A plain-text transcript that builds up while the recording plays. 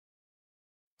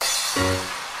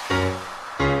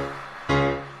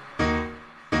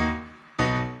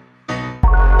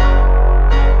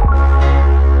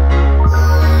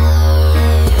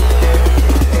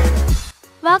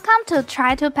to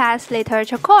Try to Pass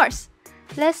Literature course.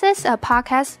 This is a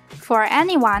podcast for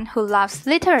anyone who loves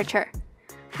literature.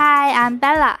 Hi, I'm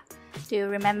Bella. Do you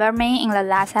remember me in the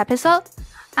last episode?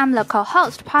 I'm the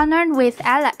co-host partnered with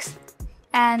Alex.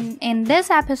 And in this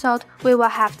episode, we will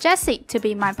have Jessie to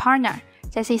be my partner.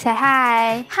 Jessie, say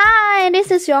hi. Hi,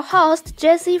 this is your host,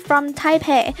 Jessie from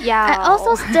Taipei. Yo. I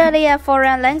also study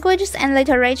foreign languages and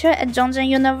literature at Zhongzhen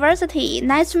University.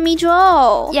 Nice to meet you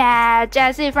all. Yeah,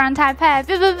 Jessie from Taipei.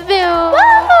 Pew, pew, pew, pew.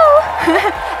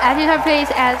 Woo! Editor, please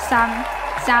add some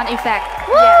sound effect.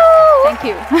 Woo! Yes, thank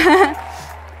you.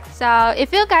 So,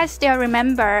 if you guys still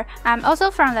remember, I'm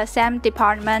also from the same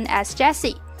department as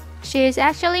Jessie. She is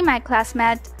actually my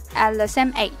classmate at the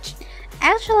same age.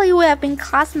 Actually, we have been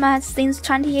classmates since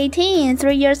 2018.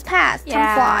 3 years passed.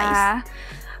 Time flies.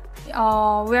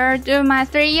 Oh, where do my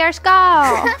 3 years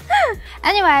go?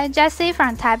 Anyway, Jessie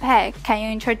from Taipei, can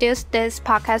you introduce this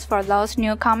podcast for those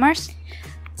newcomers?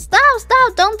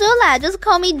 Stop, don't do that. Just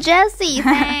call me Jessie,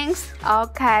 thanks.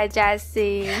 Okay,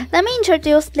 Jessie. Let me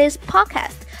introduce this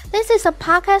podcast. This is a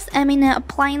podcast aiming at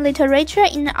applying literature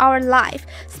in our life.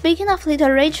 Speaking of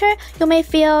literature, you may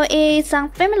feel it's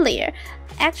unfamiliar.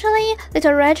 Actually,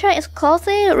 literature is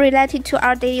closely related to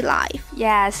our daily life.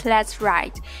 Yes, that's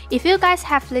right. If you guys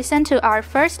have listened to our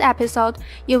first episode,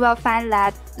 you will find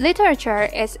that literature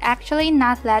is actually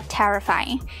not that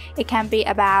terrifying. It can be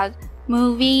about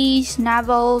movies,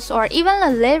 novels, or even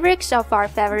the lyrics of our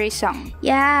favorite song.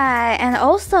 Yeah, and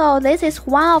also this is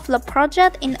one of the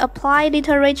projects in applied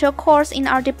literature course in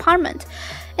our department.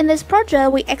 In this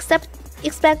project, we expect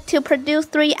to produce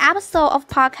 3 episodes of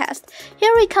podcast.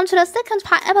 Here we come to the second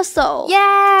episode.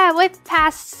 Yeah, we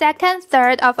passed second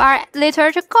third of our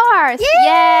literature course.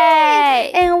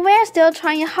 Yay! And we're still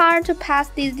trying hard to pass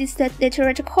this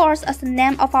literature course as the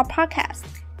name of our podcast.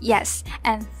 Yes,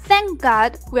 and thank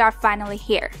God we are finally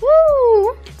here.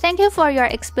 Woo! Thank you for your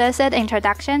explicit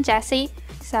introduction, Jessie.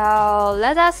 So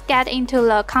let us get into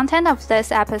the content of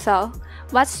this episode.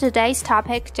 What's today's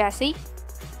topic, Jessie?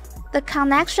 The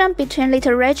connection between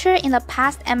literature in the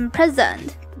past and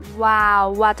present. Wow,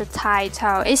 what a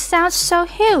title. It sounds so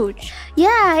huge.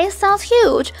 Yeah, it sounds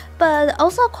huge, but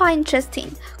also quite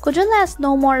interesting. Could you let us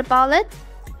know more about it?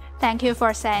 Thank you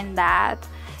for saying that.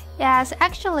 Yes,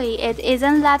 actually, it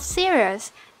isn't that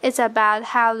serious. It's about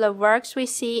how the works we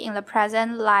see in the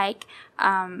present, like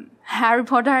Harry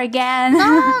Potter again. No,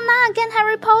 not again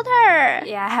Harry Potter.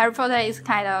 Yeah, Harry Potter is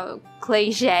kind of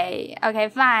cliche. Okay,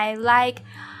 fine. Like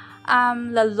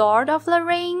the Lord of the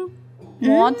Ring,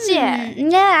 魔戒.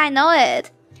 Yeah, I know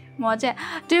it. 魔戒.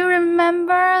 Do you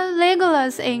remember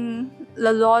Legolas in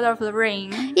the Lord of the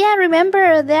Ring? Yeah,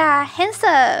 remember they are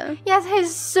handsome. Yes,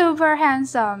 he's super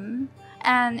handsome.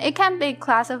 And it can be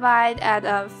classified as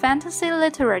a fantasy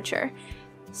literature.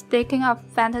 Speaking of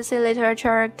fantasy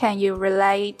literature, can you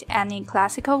relate any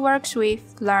classical works we've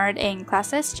learned in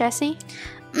classes, Jessie?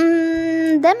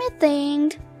 Let me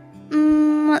think.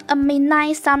 A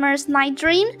Midnight Summer's Night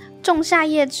Dream, 仲夏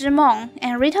夜之梦,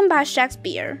 and written by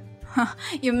Shakespeare.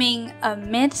 You mean A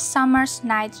Midsummer's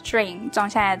Night Dream, 仲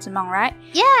夏夜之梦, right?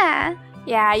 Yeah.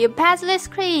 Yeah, you passed this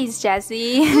quiz,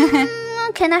 Jessie.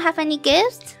 Can I have any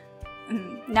gifts?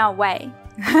 No way.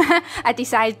 I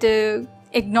decided to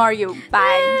ignore you.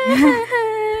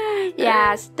 Bye.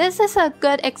 Yes, this is a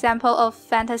good example of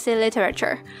fantasy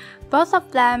literature. Both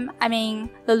of them,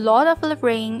 The Lord of the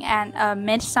Ring and A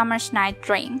Midsummer's Night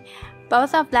Dream,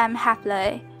 both of them have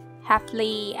the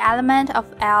element of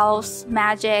elves,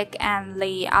 magic, and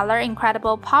the other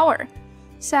incredible power.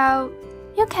 So,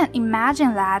 you can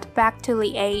imagine that back to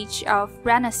the age of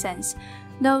Renaissance,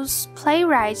 those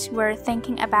playwrights were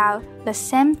thinking about the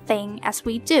same thing as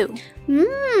we do.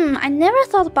 I never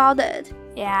thought about it.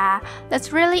 Yeah,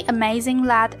 that's really amazing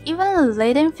that even the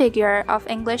leading figure of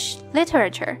English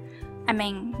literature,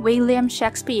 William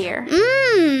Shakespeare,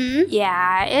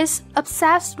 yeah, is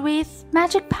obsessed with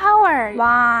magic power.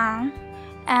 Wow.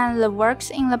 And the works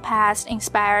in the past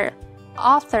inspire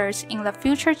authors in the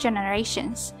future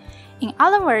generations. In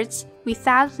other words,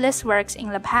 without these works in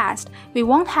the past, we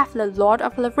won't have the Lord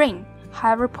of the Ring,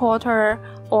 Harry Potter,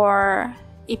 or,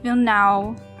 if you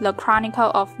know, the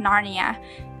Chronicle of Narnia,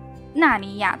 纳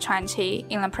尼亚传奇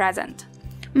in the present.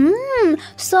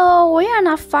 So we are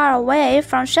not far away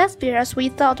from Shakespeare as we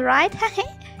thought, right?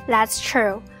 That's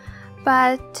true.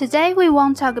 But today we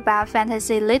won't talk about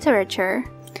fantasy literature.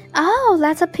 Oh,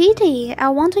 that's a pity. I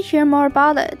want to hear more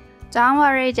about it. Don't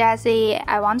worry, Jessie.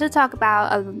 I want to talk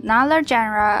about another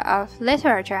genre of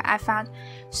literature I found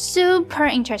super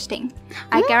interesting.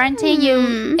 I guarantee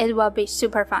you it will be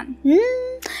super fun.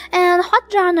 And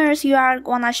what genres you are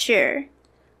gonna share?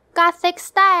 Gothic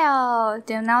style.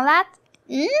 Do you know that?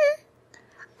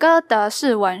 歌德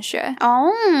式文学.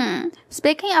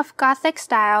 Speaking of Gothic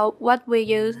style, what will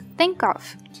you think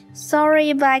of?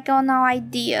 Sorry, but I got no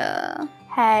idea.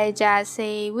 Hey,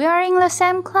 Jessie, we are in the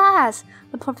same class.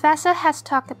 The professor has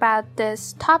talked about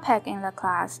this topic in the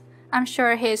class. I'm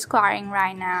sure he's crying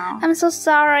right now. I'm so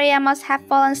sorry, I must have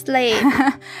fallen asleep.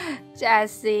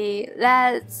 Jessie,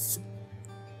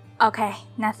 Okay,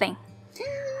 nothing.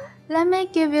 Let me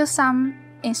give you some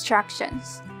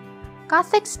instructions.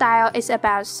 Gothic style is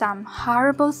about some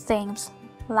horrible things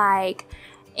like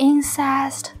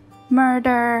incest,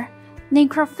 murder,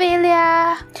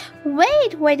 necrophilia.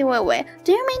 Wait.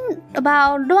 Do you mean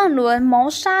about 乱伦、谋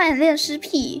杀 and 恋尸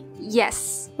癖?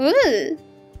 Yes. Are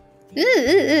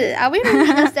we really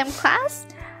in the same class?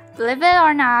 Believe it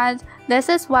or not, this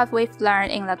is what we've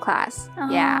learned in the class.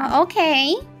 Yeah.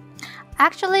 Okay.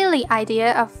 Actually, the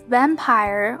idea of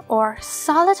vampire or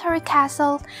solitary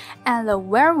castle and the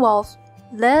werewolf,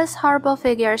 these horrible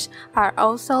figures are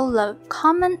also the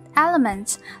common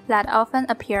elements that often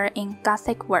appear in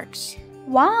Gothic works.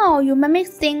 Wow, you made me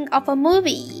think of a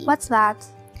movie. What's that?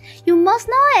 You must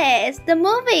know it. The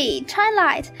movie,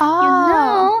 Twilight. Oh. You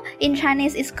know, in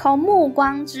Chinese it's called 暮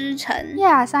光之城.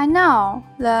 Yes, I know.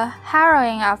 The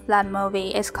heroine of that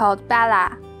movie is called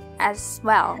Bella as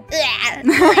well.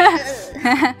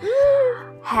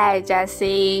 Hey,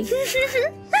 Jessie.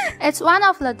 It's one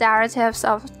of the derivatives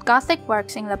of Gothic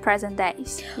works in the present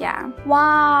days. Yeah.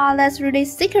 Wow, that's really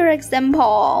secret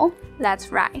example.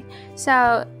 That's right.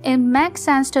 So it makes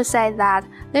sense to say that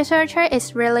literature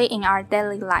is really in our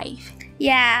daily life.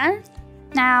 Yeah.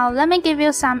 Now, let me give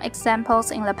you some examples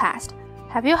in the past.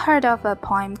 Have you heard of a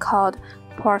poem called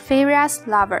Porphyria's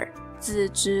Lover, 子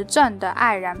执政的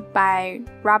爱人 by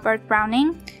Robert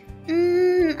Browning?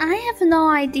 I have no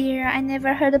idea. I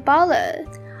never heard about it.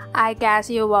 I guess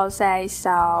you will say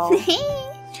so.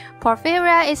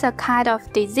 Porphyria is a kind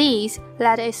of disease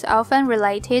that is often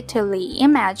related to the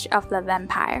image of the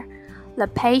vampire. The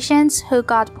patients who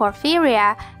got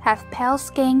porphyria have pale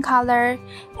skin color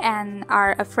and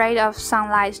are afraid of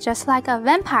sunlight just like a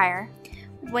vampire.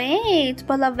 Wait,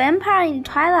 but the vampire in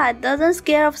Twilight doesn't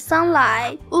scare of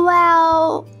sunlight.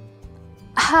 Well,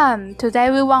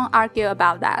 today we won't argue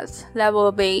about that. That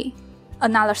will be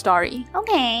another story.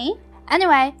 Okay.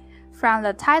 Anyway, from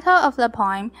the title of the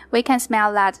poem, we can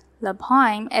smell that the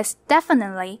poem is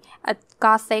definitely a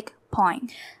Gothic poem.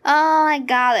 Oh, I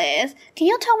got it. Can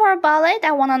you tell more about it?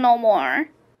 I want to know more.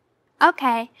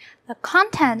 Okay, the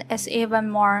content is even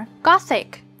more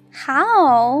Gothic.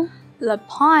 How? The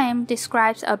poem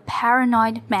describes a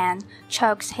paranoid man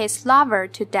chokes his lover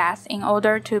to death in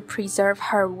order to preserve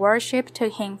her worship to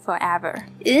him forever.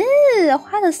 Ew,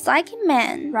 what a psychic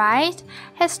man. Right?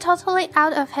 He's totally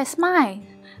out of his mind.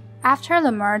 After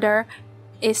the murder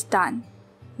is done,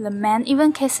 the man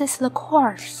even kisses the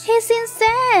corpse. He's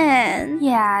insane.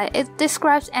 Yeah, it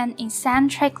describes an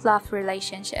eccentric love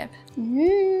relationship.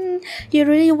 You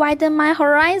really widen my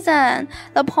horizon.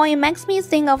 The poem makes me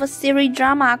think of a series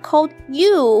drama called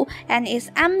You and it's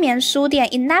安眠书店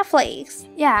in Netflix.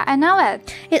 Yeah, I know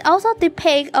it. It also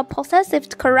depicts a possessive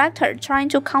character trying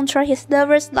to control his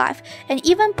lover's life and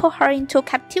even put her into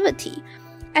captivity.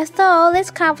 As though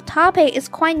this kind of topic is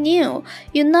quite new,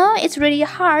 you know it's really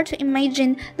hard to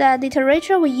imagine that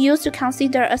literature we used to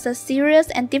consider as a serious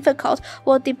and difficult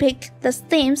will depict the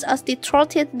themes as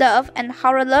distorted love and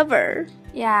horror lover.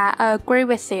 Yeah, I agree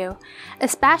with you.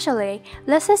 Especially,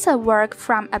 this is a work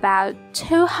from about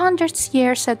 200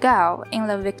 years ago in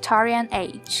the Victorian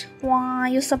age. Wow,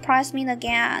 you surprised me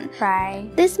again. Right.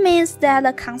 This means that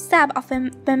the concept of a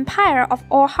vampire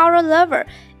or horror lover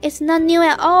is not new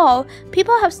at all.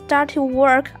 People have started to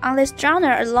work on this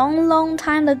genre a long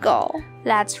time ago.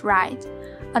 That's right.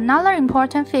 Another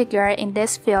important figure in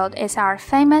this field is our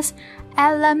famous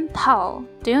Allan Poe.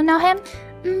 Do you know him?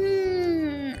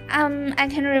 I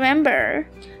can remember.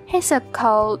 He is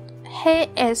called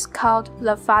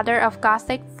the father of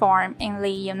Gothic form in the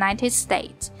United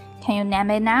States. Can you name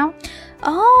it now?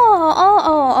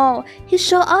 Oh. He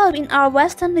showed up in our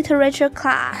Western literature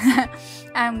class.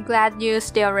 I'm glad you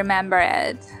still remember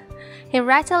it. He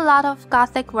writes a lot of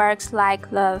Gothic works like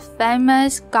the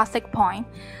famous Gothic poem,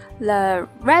 The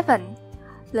Raven.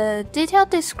 The detailed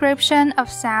description of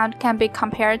sound can be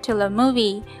compared to the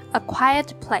movie A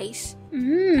Quiet Place.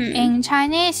 In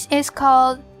Chinese, it's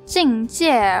called 境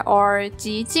界 or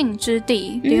寂静之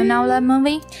地. Do you know that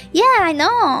movie? Yeah, I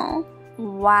know.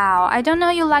 Wow, I don't know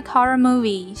you like horror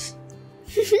movies.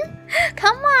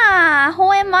 Come on,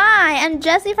 who am I? I'm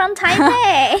Jessie from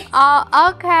Taipei.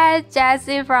 Oh, okay,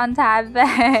 Jessie from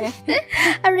Taipei.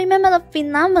 I remember the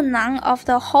phenomenon of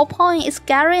the whole poem is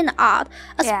scary and odd,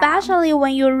 especially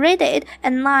when you read it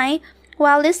at night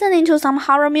while listening to some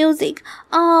horror music.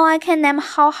 Oh, I can't name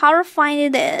how horrifying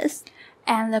it is.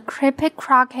 And the creepy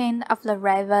croaking of the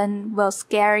raven will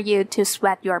scare you to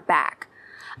sweat your back.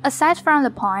 Aside from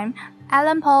the poem,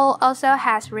 Allan Poe also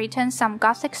has written some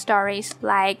Gothic stories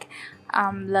like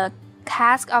The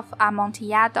Cask of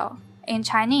Amontillado. In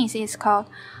Chinese, it's called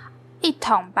一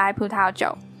桶白葡萄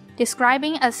酒,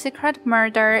 describing a secret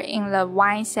murder in the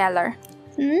wine cellar.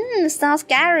 Sounds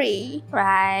scary.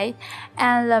 Right,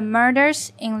 and the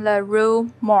murders in the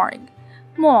Rue Morgue,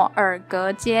 莫尔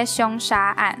格街凶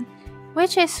杀案,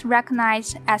 which is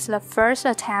recognized as the first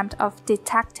attempt of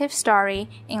detective story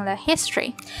in the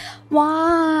history.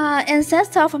 Wow,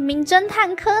 ancestor of 名侦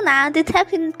探柯南,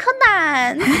 Detective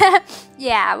Conan.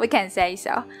 Yeah, we can say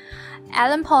so.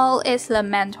 Allan Poe is the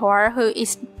mentor who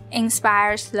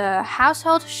inspires the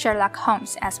household Sherlock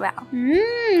Holmes as well.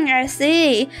 I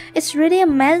see. It's really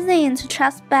amazing to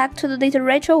trace back to the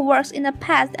literature works in the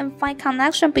past and find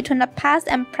connection between the past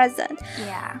and present.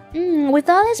 Yeah.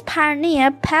 Without this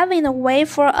pioneer paving the way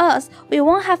for us, we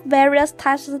won't have various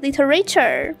types of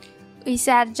literature. We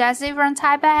said Jessie from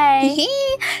Taipei.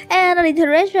 And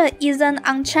literature isn't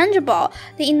unchangeable.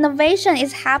 The innovation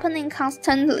is happening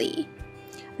constantly.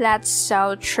 That's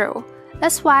so true.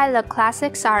 That's why the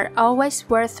classics are always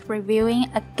worth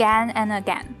reviewing again and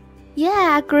again. Yeah,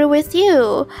 I agree with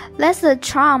you. That's the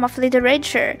charm of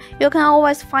literature. You can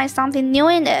always find something new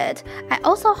in it. I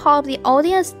also hope the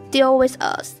audience still with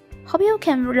us. Hope you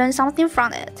can learn something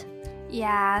from it.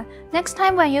 Yeah, next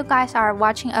time when you guys are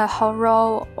watching a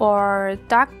horror or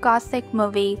dark gothic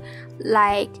movie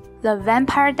like The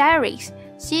Vampire Diaries,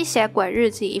 吸血鬼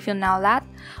日记 if you know that,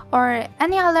 or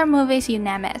any other movies you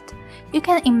name it, you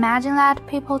can imagine that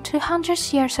people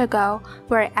 200 years ago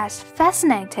were as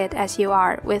fascinated as you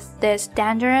are with these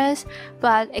dangerous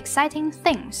but exciting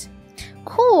things.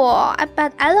 Cool. I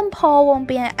bet Allan Poe won't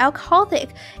be an alcoholic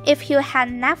if he had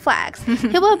Netflix.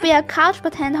 He will be a couch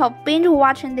potato binge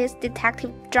watching these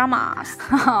detective dramas.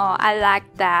 Oh, I like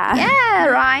that. Yeah,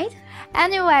 right?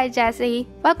 Anyway, Jessie,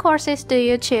 what courses do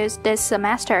you choose this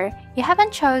semester? You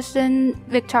haven't chosen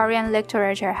Victorian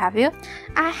literature, have you?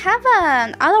 I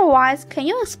haven't. Otherwise, can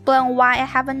you explain why I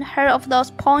haven't heard of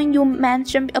those poems you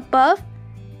mentioned above?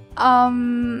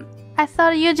 I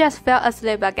thought you just fell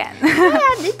asleep again. Yeah,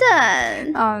 I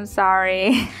didn't. I'm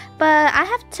sorry. But I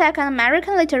have taken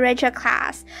American literature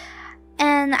class.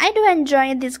 And I do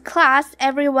enjoy this class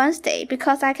every Wednesday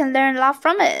because I can learn a lot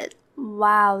from it.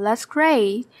 Wow, that's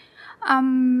great.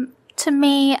 To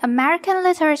me, American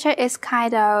literature is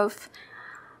kind of,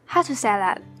 how to say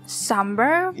that,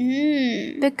 somber?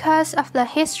 Because of the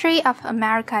history of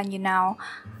America, you know.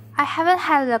 I haven't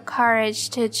had the courage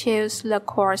to choose the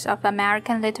course of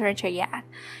American literature yet.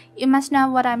 You must know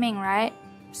what I mean, right?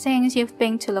 Since you've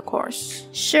been to the course.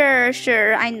 Sure,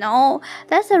 I know.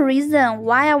 That's the reason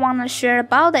why I want to share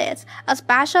about it,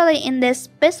 especially in this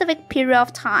specific period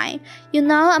of time. You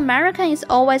know, America is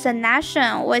always a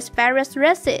nation with various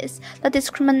races. The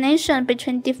discrimination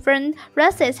between different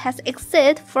races has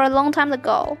existed for a long time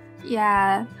ago.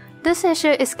 Yeah, this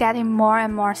issue is getting more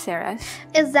and more serious.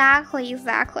 Exactly.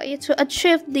 To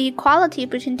achieve the equality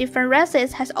between different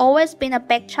races has always been a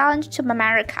big challenge to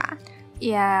America.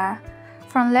 Yeah.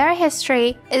 From their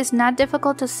history, it is not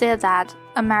difficult to see that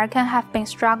Americans have been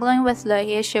struggling with the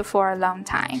issue for a long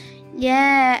time.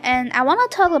 Yeah, and I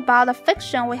want to talk about the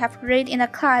fiction we have read in the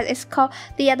class. It's called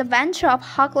The Adventure of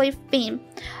Huckleberry Finn,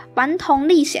 顽童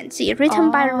历险记,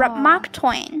 written by Mark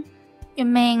Twain. You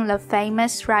mean the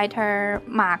famous writer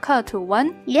马克吐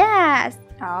温? Yes.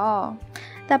 Oh.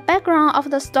 The background of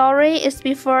the story is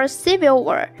before Civil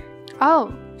War.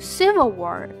 Oh, Civil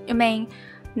War. You mean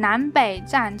南北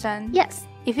战争? Yes.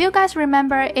 If you guys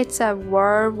remember, it's a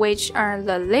war which earned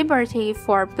the liberty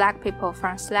for black people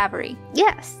from slavery.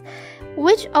 Yes.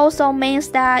 Which also means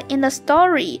that in the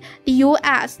story, the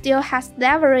US still has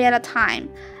slavery at the time.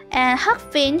 And Huck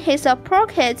Finn, he's a poor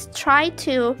kid, tried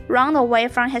to run away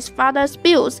from his father's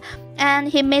bills. And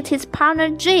he met his partner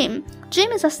Jim.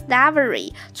 Jim is a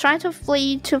slavery, trying to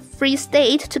flee to free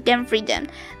state to gain freedom.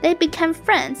 They became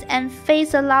friends and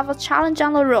faced a lot of challenge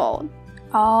on the road.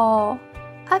 Oh,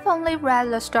 I've only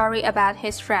read the story about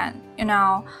his friend, you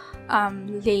know,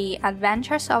 The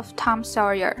Adventures of Tom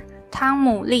Sawyer, 汤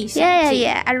姆历险记.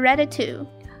 Yeah, I read it too.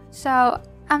 So,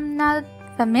 I'm not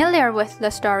familiar with the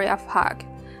story of Huck.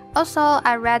 Also,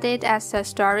 I read it as a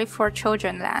story for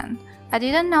children then. I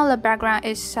didn't know the background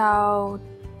is so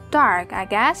dark, I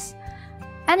guess.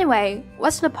 Anyway,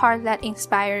 what's the part that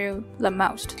inspired you the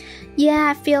most?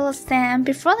 Yeah, I feel the same.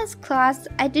 Before this class,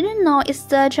 I didn't know it's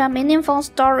such a meaningful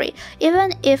story,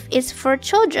 even if it's for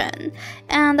children.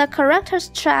 And the character's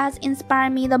traits inspire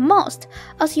me the most.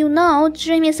 As you know,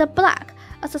 Jim is a black.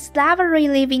 As a slavery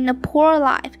living a poor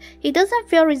life, he doesn't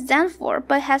feel resentful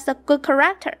but has a good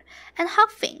character. And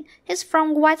Huckfin, he's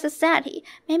from white society.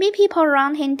 Maybe people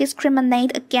around him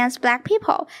discriminate against black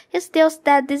people. He still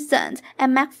stays decent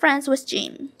and makes friends with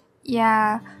Jim.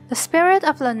 Yeah, the spirit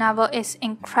of the novel is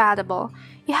incredible.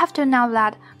 You have to know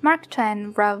that Mark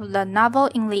Twain wrote the novel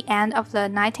in the end of the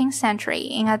 19th century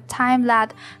in a time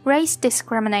that race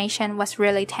discrimination was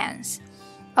really tense.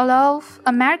 Although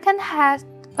Americans had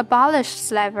abolished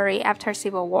slavery after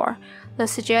Civil War, the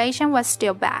situation was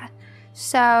still bad.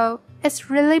 So it's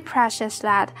really precious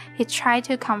that he tried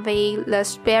to convey the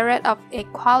spirit of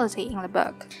equality in the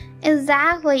book.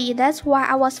 Exactly, that's why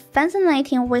I was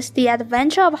fascinated with the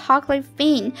adventure of Huckleberry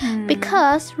Finn,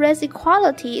 because race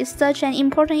equality is such an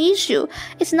important issue.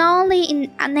 It's not only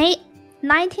in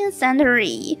 19th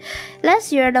century.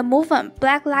 Last year, the movement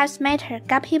Black Lives Matter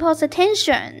got people's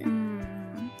attention.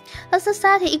 The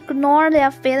society ignored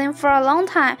their feelings for a long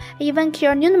time, even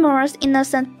killed numerous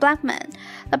innocent black men.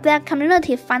 The black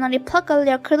community finally plucked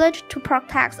their courage to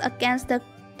protest against the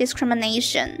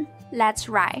discrimination. That's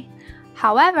right.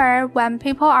 However, when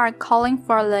people are calling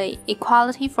for the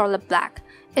equality for the black,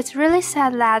 it's really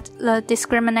sad that the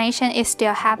discrimination is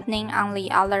still happening on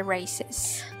the other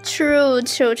races. True.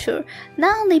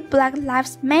 Not only Black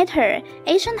Lives Matter,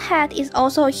 Asian hate is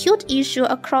also a huge issue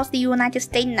across the United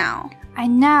States now. I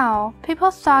know.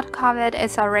 People thought COVID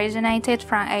is originated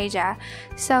from Asia,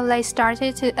 so they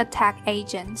started to attack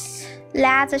Asians.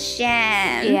 That's a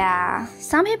shame. Yeah.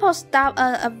 Some people start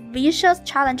a vicious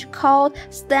challenge called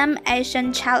STEM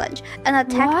Asian Challenge and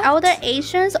attack older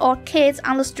Asians or kids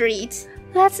on the streets.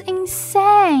 That's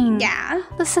insane. Yeah.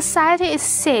 The society is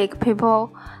sick,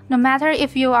 people. No matter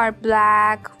if you are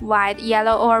black, white,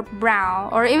 yellow, or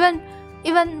brown, or even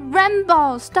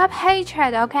rainbow. Stop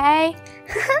hatred, okay?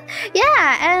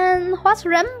 Yeah, and what's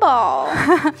rainbow?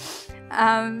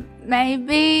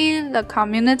 Maybe the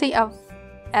community of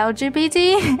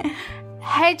LGBT?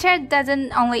 Hatred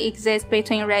doesn't only exist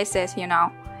between races, you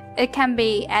know. It can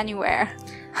be anywhere.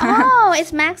 Oh,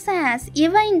 it makes sense.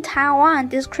 Even in Taiwan,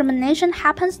 discrimination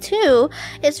happens too.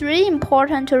 It's really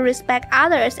important to respect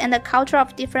others and the culture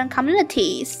of different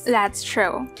communities. That's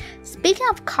true. Speaking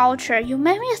of culture, you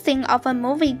made me think of a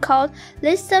movie called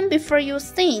Listen Before You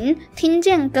Sing, 听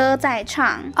见歌再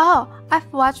唱. Oh,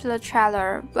 I've watched the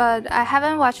trailer, but I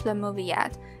haven't watched the movie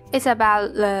yet. It's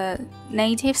about the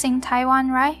natives in Taiwan,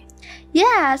 right?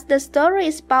 Yes, the story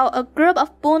is about a group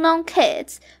of Bunong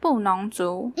kids. 布农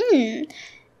族.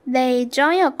 They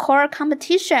joined a choir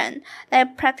competition. They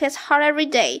practiced hard every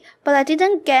day, but they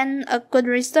didn't get a good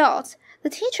result.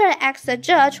 The teacher asked the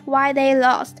judge why they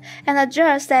lost, and the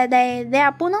judge said they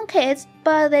are Bunong kids,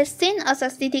 but they sing as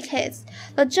city kids.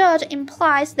 The judge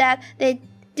implies that they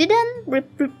didn't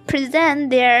represent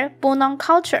their Bunong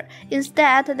culture.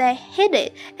 Instead, they hid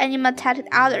it and imitated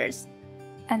others.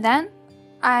 And then,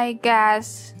 I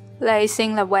guess they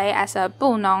sing the way as a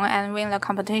布农 and win the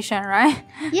competition, right?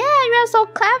 Yeah, you're so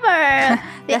clever.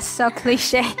 That's so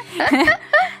cliche.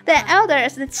 The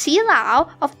elders, the Qilao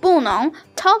of Bunong,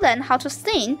 taught them how to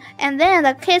sing, and then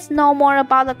the kids know more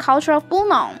about the culture of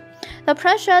Bunong. The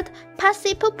pressured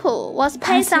Pasi Pupu was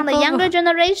passed on the younger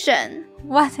generation.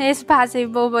 What is Pasi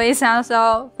Pupu? It sounds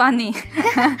so funny.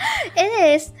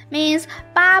 It means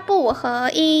八部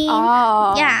合音.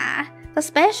 Oh. Yeah. The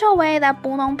special way that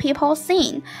Bunong people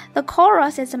sing. The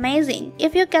chorus is amazing.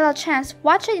 If you get a chance,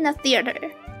 watch it in the theater.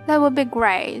 That would be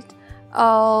great.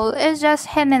 Oh, it just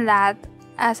hit me that,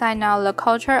 as I know, the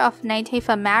culture of Native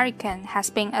American has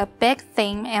been a big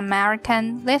theme in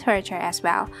American literature as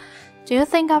well. Do you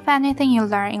think of anything you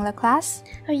learned in the class?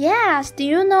 Oh yes, do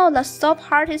you know the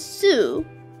soft-hearted Sioux?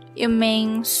 You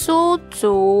mean 苏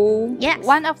族? Yes.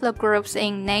 One of the groups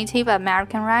in Native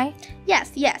American, right?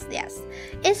 Yes.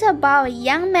 It's about a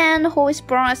young man who is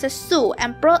born as a Sioux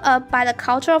and brought up by the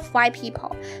culture of white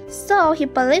people. So he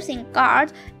believes in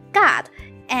God,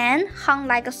 and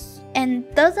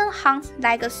doesn't hunt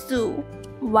like a Sioux.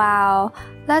 Wow,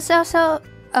 that's also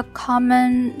a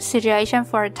common situation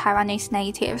for Taiwanese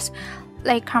natives.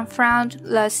 They confront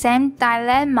the same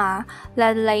dilemma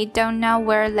that they don't know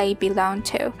where they belong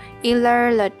to,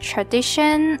 either the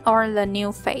tradition or the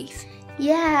new faith.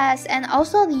 Yes, and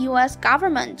also the US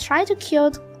government tried to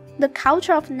kill the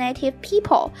culture of native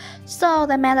people, so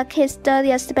they made the kids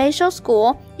study a special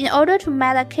school in order to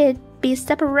make the kids be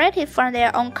separated from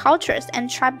their own cultures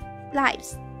and tribe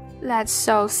lives. That's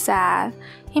so sad.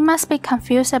 He must be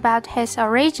confused about his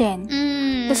origin.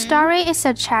 The story is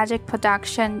a tragic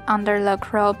production under the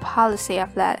cruel policy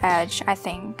of that age, I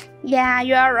think. Yeah,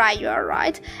 you are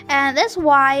right. And that's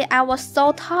why I was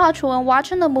so touched when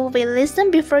watching the movie Listen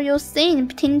Before You Sing,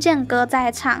 听见歌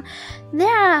再唱. They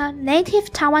are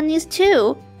native Taiwanese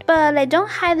too, but they don't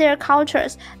hide their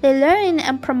cultures. They learn it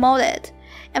and promote it.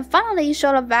 And finally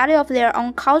show the value of their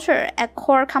own culture at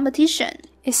core competition.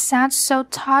 It sounds so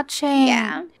touching.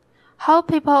 Yeah. How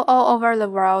people all over the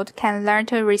world can learn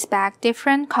to respect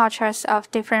different cultures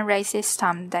of different races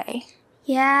someday.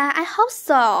 Yeah, I hope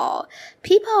so.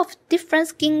 People of different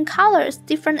skin colors,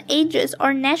 different ages,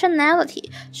 or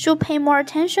nationality should pay more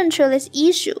attention to this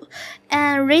issue.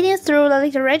 And reading through the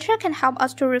literature can help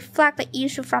us to reflect the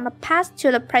issue from the past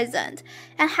to the present.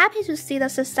 I'm happy to see the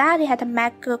society had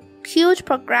made a huge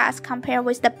progress compared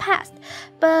with the past,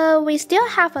 but we still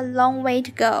have a long way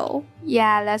to go.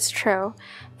 Yeah, that's true.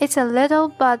 It's a little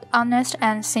but honest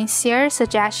and sincere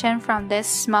suggestion from this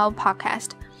small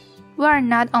podcast. We are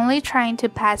not only trying to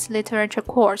pass literature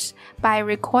course by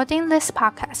recording this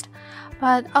podcast,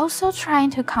 but also trying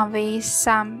to convey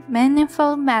some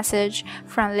meaningful message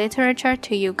from literature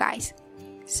to you guys.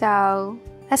 So,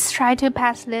 let's try to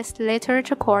pass this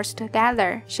literature course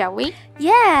together, shall we?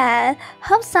 Yeah,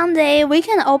 hope someday we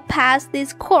can all pass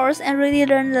this course and really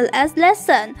learn the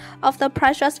lesson of the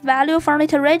precious value from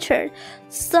literature.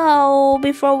 So,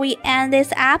 before we end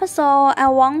this episode, I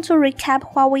want to recap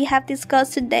what we have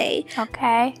discussed today.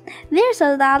 Okay. There's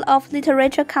a lot of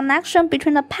literature connection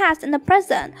between the past and the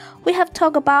present. We have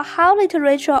talked about how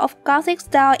literature of Gothic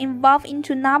style evolved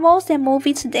into novels and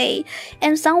movies today,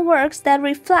 and some works that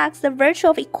reflect the virtue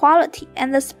of equality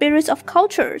and the spirits of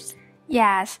cultures.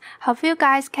 Yes, hope you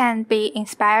guys can be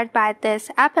inspired by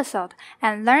this episode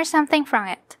and learn something from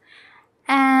it.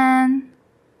 And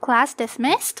class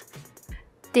dismissed?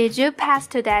 Did you pass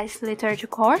today's literature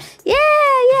course?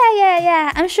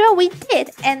 Yeah. I'm sure we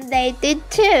did, and they did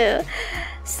too.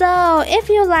 So, if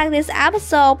you like this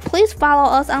episode, please follow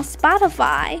us on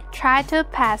Spotify. Try to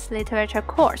pass literature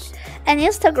course. And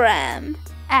Instagram.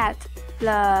 At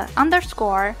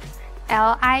 _LITASSO.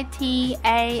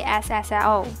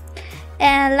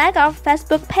 And like our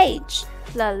Facebook page,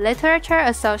 The Literature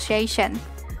Association.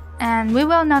 And we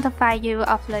will notify you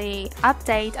of the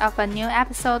update of a new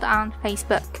episode on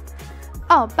Facebook.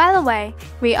 Oh, by the way,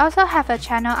 we also have a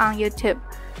channel on YouTube.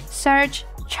 Search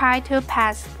Try to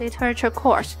Pass Literature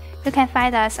Course. You can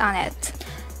find us on it.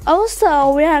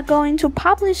 Also, we are going to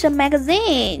publish a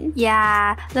magazine.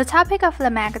 Yeah, the topic of the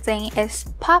magazine is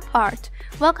pop art.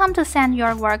 Welcome to send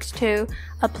your works to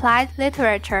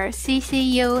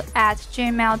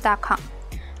appliedliteratureccu@gmail.com.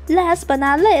 Last but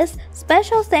not least,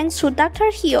 special thanks to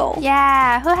Dr. Hill.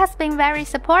 Yeah, who has been very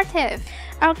supportive.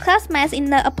 Our classmates in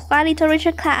the Applied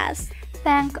Literature class.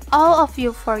 Thank all of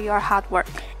you for your hard work.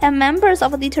 And members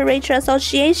of the Literature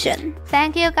Association.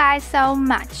 Thank you guys so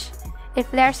much.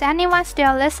 If there's anyone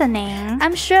still listening,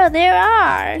 I'm sure there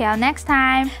are. Till next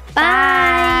time. Bye.